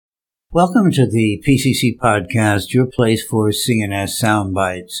Welcome to the PCC Podcast, your place for CNS sound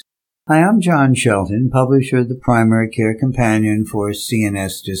bites. Hi, I'm John Shelton, publisher of the Primary Care Companion for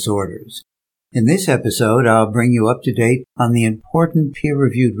CNS Disorders. In this episode, I'll bring you up to date on the important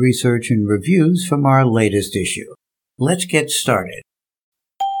peer-reviewed research and reviews from our latest issue. Let's get started.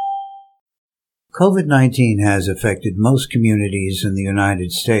 COVID-19 has affected most communities in the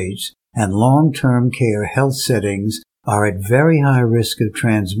United States, and long-term care health settings are at very high risk of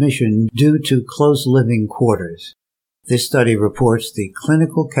transmission due to close living quarters. This study reports the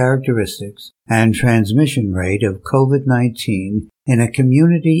clinical characteristics and transmission rate of COVID-19 in a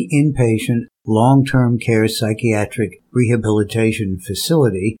community inpatient long-term care psychiatric rehabilitation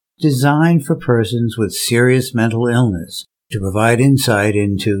facility designed for persons with serious mental illness to provide insight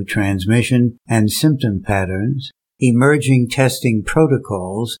into transmission and symptom patterns, emerging testing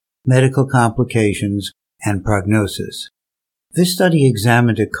protocols, medical complications, and prognosis. This study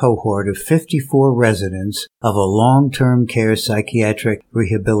examined a cohort of 54 residents of a long-term care psychiatric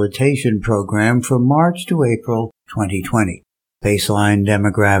rehabilitation program from March to April 2020. Baseline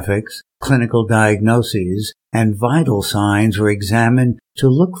demographics, clinical diagnoses, and vital signs were examined to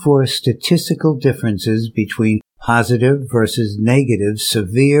look for statistical differences between positive versus negative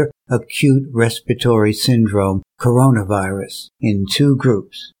severe acute respiratory syndrome coronavirus in two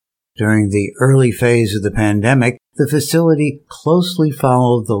groups. During the early phase of the pandemic, the facility closely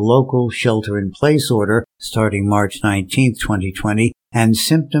followed the local shelter-in-place order starting March 19, 2020, and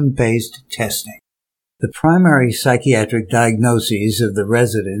symptom-based testing. The primary psychiatric diagnoses of the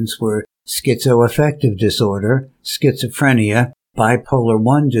residents were schizoaffective disorder, schizophrenia, bipolar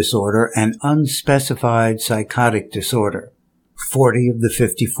I disorder, and unspecified psychotic disorder. 40 of the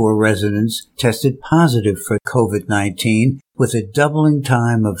 54 residents tested positive for COVID-19 with a doubling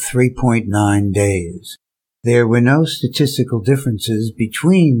time of 3.9 days. There were no statistical differences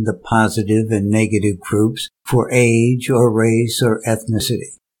between the positive and negative groups for age or race or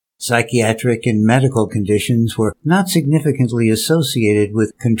ethnicity. Psychiatric and medical conditions were not significantly associated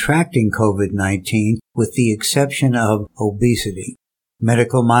with contracting COVID-19 with the exception of obesity.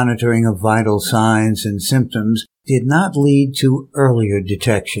 Medical monitoring of vital signs and symptoms did not lead to earlier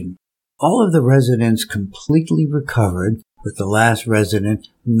detection. All of the residents completely recovered, with the last resident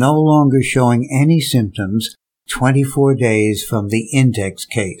no longer showing any symptoms 24 days from the index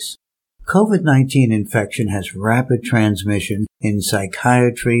case. COVID-19 infection has rapid transmission in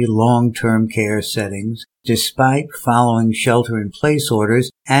psychiatry long-term care settings despite following shelter-in-place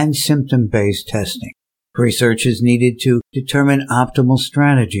orders and symptom-based testing. Research is needed to determine optimal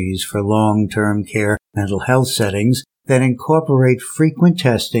strategies for long-term care mental health settings that incorporate frequent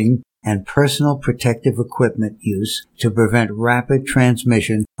testing and personal protective equipment use to prevent rapid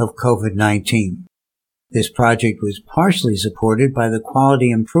transmission of COVID-19. This project was partially supported by the Quality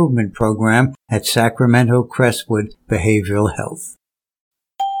Improvement Program at Sacramento Crestwood Behavioral Health.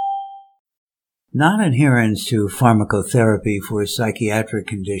 Non-adherence to pharmacotherapy for psychiatric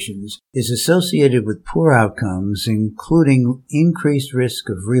conditions is associated with poor outcomes, including increased risk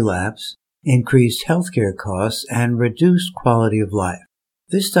of relapse, increased healthcare costs, and reduced quality of life.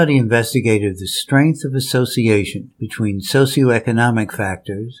 This study investigated the strength of association between socioeconomic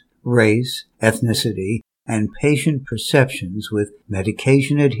factors, race, ethnicity, and patient perceptions with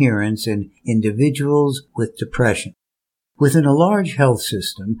medication adherence in individuals with depression. Within a large health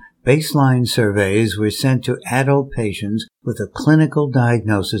system, baseline surveys were sent to adult patients with a clinical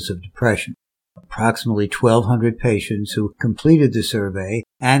diagnosis of depression. Approximately 1,200 patients who completed the survey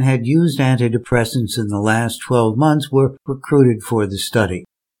and had used antidepressants in the last 12 months were recruited for the study.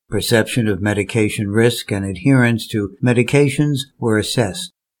 Perception of medication risk and adherence to medications were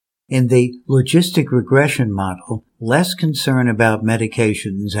assessed. In the logistic regression model, less concern about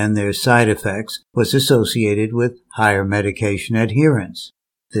medications and their side effects was associated with higher medication adherence.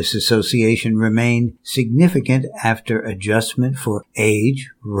 This association remained significant after adjustment for age,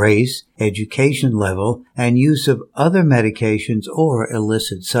 race, education level, and use of other medications or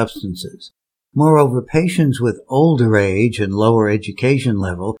illicit substances. Moreover, patients with older age and lower education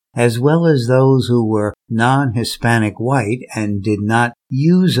level, as well as those who were non-Hispanic white and did not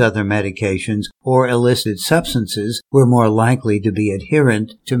use other medications or illicit substances, were more likely to be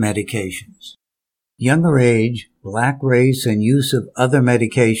adherent to medications. Younger age, black race, and use of other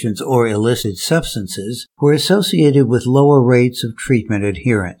medications or illicit substances were associated with lower rates of treatment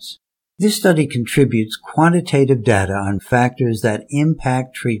adherence. This study contributes quantitative data on factors that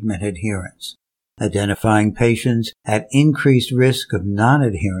impact treatment adherence. Identifying patients at increased risk of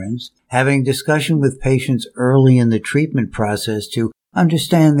non-adherence, having discussion with patients early in the treatment process to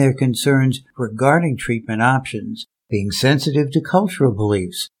understand their concerns regarding treatment options, being sensitive to cultural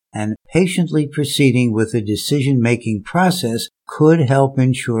beliefs, and patiently proceeding with the decision-making process could help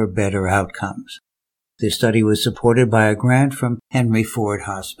ensure better outcomes. This study was supported by a grant from Henry Ford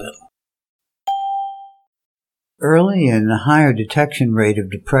Hospital. Early and higher detection rate of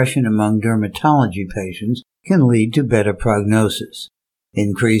depression among dermatology patients can lead to better prognosis.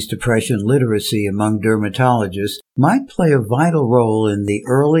 Increased depression literacy among dermatologists might play a vital role in the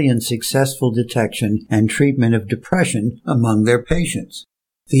early and successful detection and treatment of depression among their patients.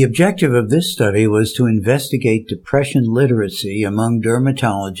 The objective of this study was to investigate depression literacy among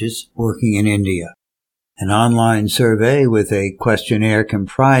dermatologists working in India. An online survey with a questionnaire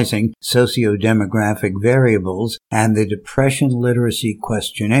comprising socio-demographic variables and the Depression Literacy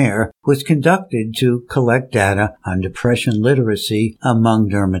Questionnaire was conducted to collect data on depression literacy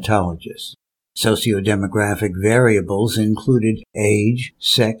among dermatologists. Socio-demographic variables included age,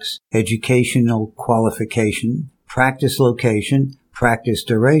 sex, educational qualification, practice location, practice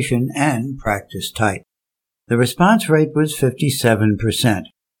duration, and practice type. The response rate was 57%.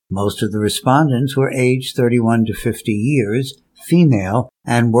 Most of the respondents were aged 31 to 50 years, female,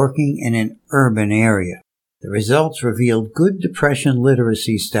 and working in an urban area. The results revealed good depression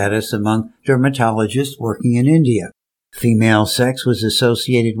literacy status among dermatologists working in India. Female sex was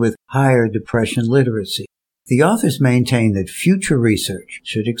associated with higher depression literacy. The authors maintain that future research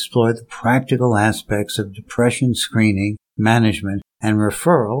should explore the practical aspects of depression screening, management, and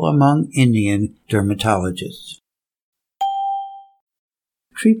referral among Indian dermatologists.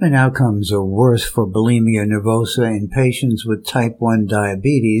 Treatment outcomes are worse for bulimia nervosa in patients with type 1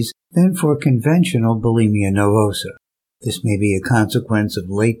 diabetes than for conventional bulimia nervosa. This may be a consequence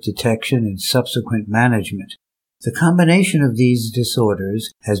of late detection and subsequent management. The combination of these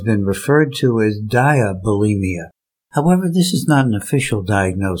disorders has been referred to as diabulimia. However, this is not an official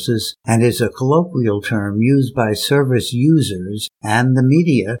diagnosis and is a colloquial term used by service users and the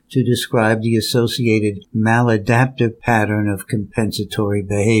media to describe the associated maladaptive pattern of compensatory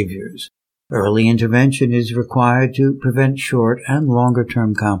behaviors. Early intervention is required to prevent short and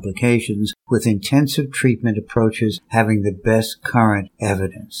longer-term complications, with intensive treatment approaches having the best current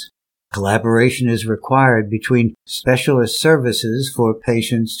evidence. Collaboration is required between specialist services for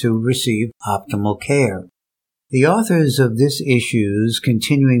patients to receive optimal care. The authors of this issue's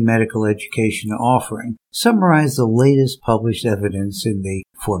continuing medical education offering summarize the latest published evidence in the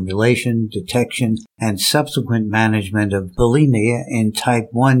formulation, detection, and subsequent management of bulimia in type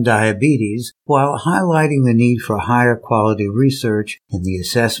 1 diabetes, while highlighting the need for higher quality research in the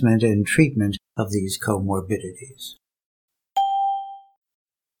assessment and treatment of these comorbidities.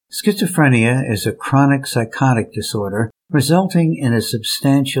 Schizophrenia is a chronic psychotic disorder resulting in a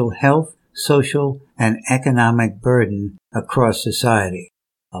substantial health, social, and economic burden across society.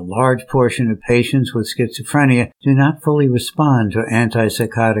 A large portion of patients with schizophrenia do not fully respond to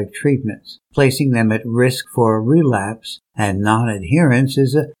antipsychotic treatments, placing them at risk for relapse, and non-adherence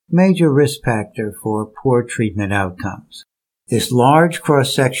is a major risk factor for poor treatment outcomes. This large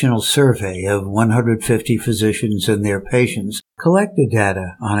cross-sectional survey of 150 physicians and their patients collected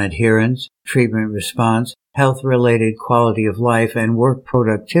data on adherence, treatment response, health-related quality of life, and work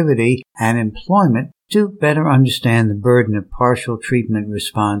productivity and employment to better understand the burden of partial treatment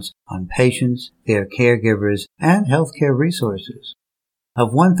response on patients, their caregivers, and healthcare resources.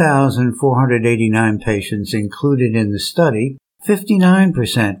 Of 1,489 patients included in the study,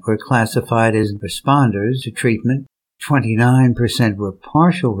 59% were classified as responders to treatment, 29% were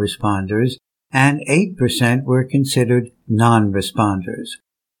partial responders, and 8% were considered non-responders.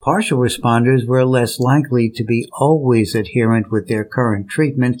 Partial responders were less likely to be always adherent with their current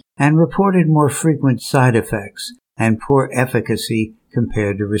treatment and reported more frequent side effects and poor efficacy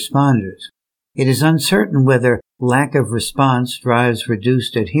compared to responders. It is uncertain whether lack of response drives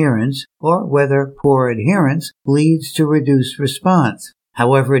reduced adherence or whether poor adherence leads to reduced response.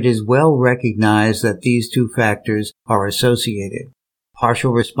 However, it is well recognized that these two factors are associated.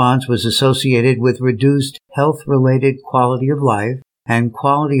 Partial response was associated with reduced health-related quality of life and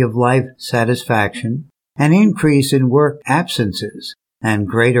quality of life satisfaction, an increase in work absences, and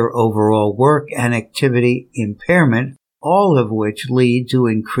greater overall work and activity impairment, all of which lead to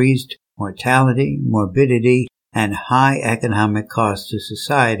increased mortality, morbidity, and high economic cost to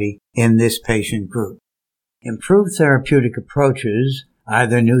society in this patient group. Improved therapeutic approaches,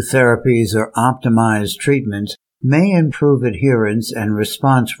 either new therapies or optimized treatments, may improve adherence and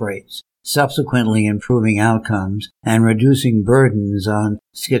response rates, subsequently improving outcomes and reducing burdens on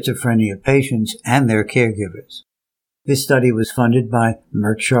schizophrenia patients and their caregivers. This study was funded by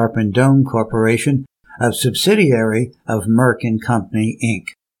Merck Sharp & Dohme Corporation, a subsidiary of Merck & Company,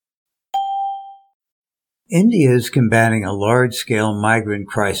 Inc. India is combating a large-scale migrant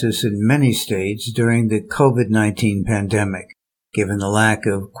crisis in many states during the COVID-19 pandemic. Given the lack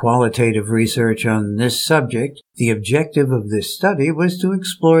of qualitative research on this subject, the objective of this study was to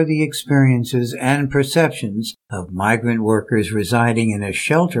explore the experiences and perceptions of migrant workers residing in a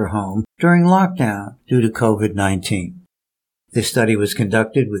shelter home during lockdown due to COVID-19. The study was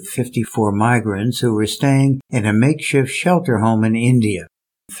conducted with 54 migrants who were staying in a makeshift shelter home in India.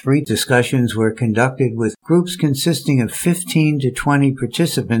 3 discussions were conducted with groups consisting of 15 to 20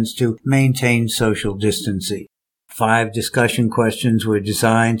 participants to maintain social distancing. 5 discussion questions were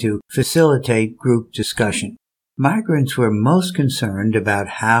designed to facilitate group discussion. Migrants were most concerned about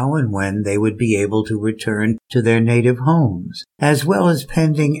how and when they would be able to return to their native homes, as well as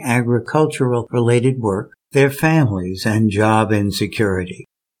pending agricultural-related work, their families, and job insecurity.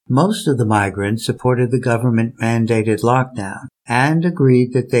 Most of the migrants supported the government-mandated lockdown and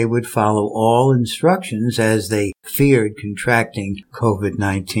agreed that they would follow all instructions as they feared contracting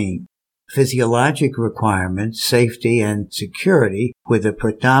COVID-19. Physiologic requirements, safety, and security were the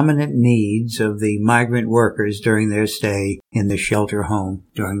predominant needs of the migrant workers during their stay in the shelter home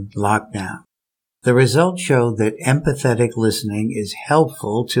during lockdown. The results show that empathetic listening is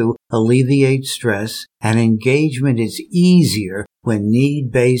helpful to alleviate stress, and engagement is easier when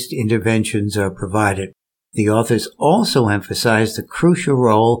need-based interventions are provided. The authors also emphasize the crucial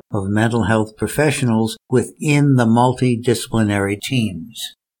role of mental health professionals within the multidisciplinary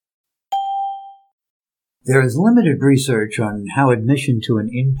teams. There is limited research on how admission to an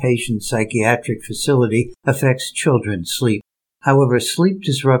inpatient psychiatric facility affects children's sleep. However, sleep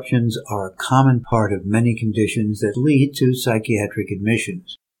disruptions are a common part of many conditions that lead to psychiatric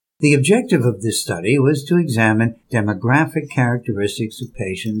admissions. The objective of this study was to examine demographic characteristics of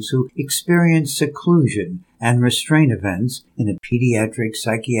patients who experience seclusion and restraint events in a pediatric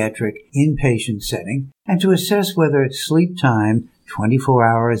psychiatric inpatient setting and to assess whether sleep time 24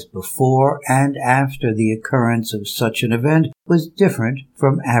 hours before and after the occurrence of such an event was different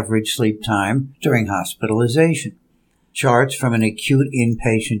from average sleep time during hospitalization. Charts from an acute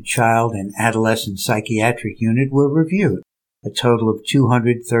inpatient child and adolescent psychiatric unit were reviewed. A total of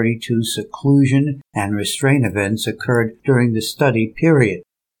 232 seclusion and restraint events occurred during the study period.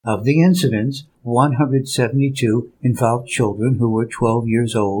 Of the incidents, 172 involved children who were 12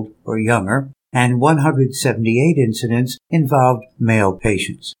 years old or younger, and 178 incidents involved male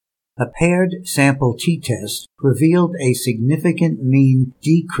patients. A paired sample t-test revealed a significant mean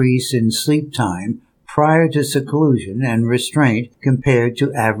decrease in sleep time prior to seclusion and restraint compared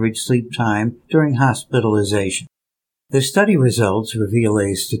to average sleep time during hospitalization. The study results reveal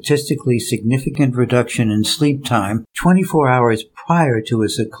a statistically significant reduction in sleep time 24 hours prior to a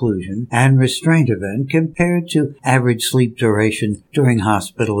seclusion and restraint event compared to average sleep duration during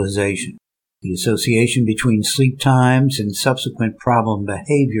hospitalization. The association between sleep times and subsequent problem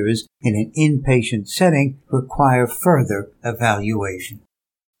behaviors in an inpatient setting require further evaluation.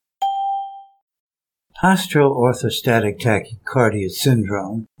 Postural orthostatic tachycardia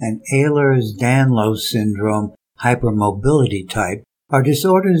syndrome and Ehlers-Danlos syndrome hypermobility type are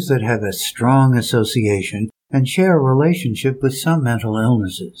disorders that have a strong association and share a relationship with some mental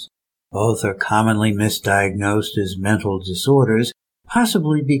illnesses. Both are commonly misdiagnosed as mental disorders,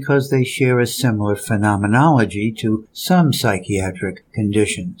 possibly because they share a similar phenomenology to some psychiatric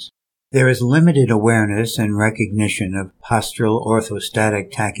conditions. There is limited awareness and recognition of postural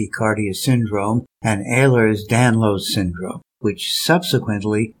orthostatic tachycardia syndrome and Ehlers-Danlos syndrome, which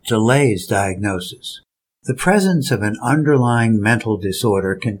subsequently delays diagnosis. The presence of an underlying mental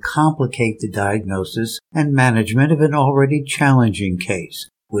disorder can complicate the diagnosis and management of an already challenging case,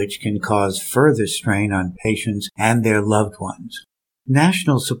 which can cause further strain on patients and their loved ones.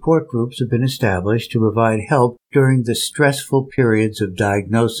 National support groups have been established to provide help during the stressful periods of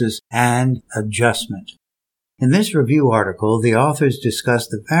diagnosis and adjustment. In this review article, the authors discuss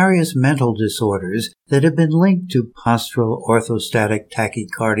the various mental disorders that have been linked to postural orthostatic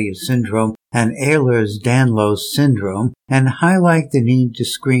tachycardia syndrome and Ehlers-Danlos syndrome and highlight the need to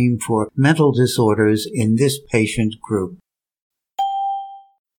screen for mental disorders in this patient group.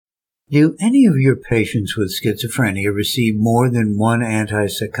 Do any of your patients with schizophrenia receive more than one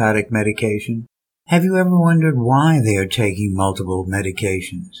antipsychotic medication? Have you ever wondered why they are taking multiple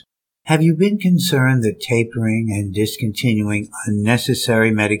medications? Have you been concerned that tapering and discontinuing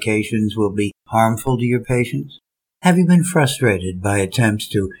unnecessary medications will be harmful to your patients? Have you been frustrated by attempts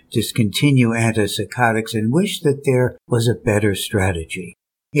to discontinue antipsychotics and wish that there was a better strategy?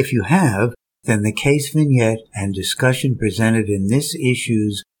 If you have, then the case vignette and discussion presented in this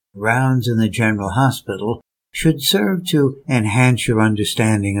issue's Rounds in the General Hospital should serve to enhance your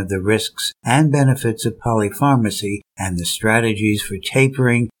understanding of the risks and benefits of polypharmacy and the strategies for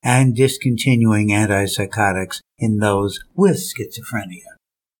tapering and discontinuing antipsychotics in those with schizophrenia.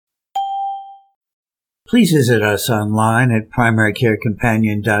 Please visit us online at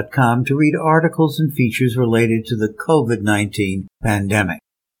primarycarecompanion.com to read articles and features related to the COVID-19 pandemic.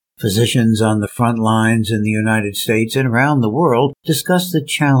 Physicians on the front lines in the United States and around the world discuss the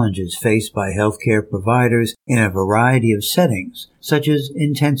challenges faced by healthcare providers in a variety of settings, such as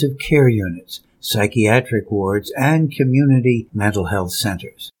intensive care units, psychiatric wards, and community mental health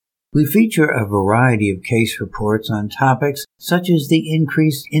centers. We feature a variety of case reports on topics such as the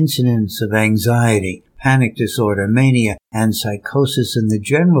increased incidence of anxiety, panic disorder, mania, and psychosis in the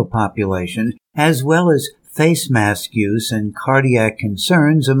general population, as well as face mask use and cardiac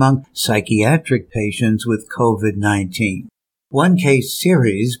concerns among psychiatric patients with COVID-19. One case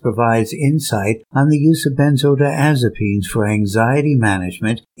series provides insight on the use of benzodiazepines for anxiety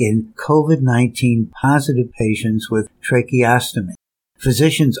management in COVID-19 positive patients with tracheostomy.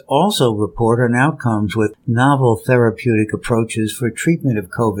 Physicians also report on outcomes with novel therapeutic approaches for treatment of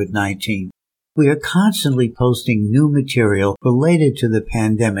COVID-19. We are constantly posting new material related to the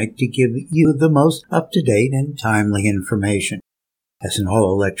pandemic to give you the most up-to-date and timely information. As an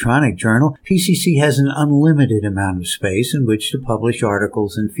all-electronic journal, PCC has an unlimited amount of space in which to publish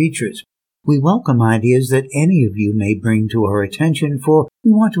articles and features. We welcome ideas that any of you may bring to our attention, for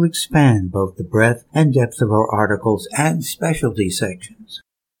we want to expand both the breadth and depth of our articles and specialty sections.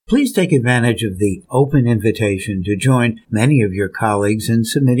 Please take advantage of the open invitation to join many of your colleagues in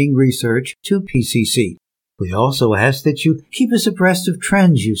submitting research to PCC. We also ask that you keep us abreast of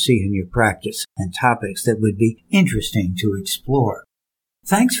trends you see in your practice and topics that would be interesting to explore.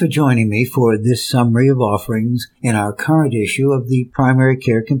 Thanks for joining me for this summary of offerings in our current issue of the Primary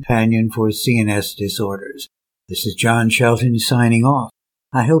Care Companion for CNS Disorders. This is John Shelton signing off.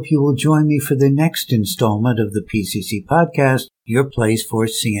 I hope you will join me for the next installment of the PCC podcast, your place for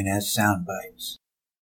CNS Soundbites.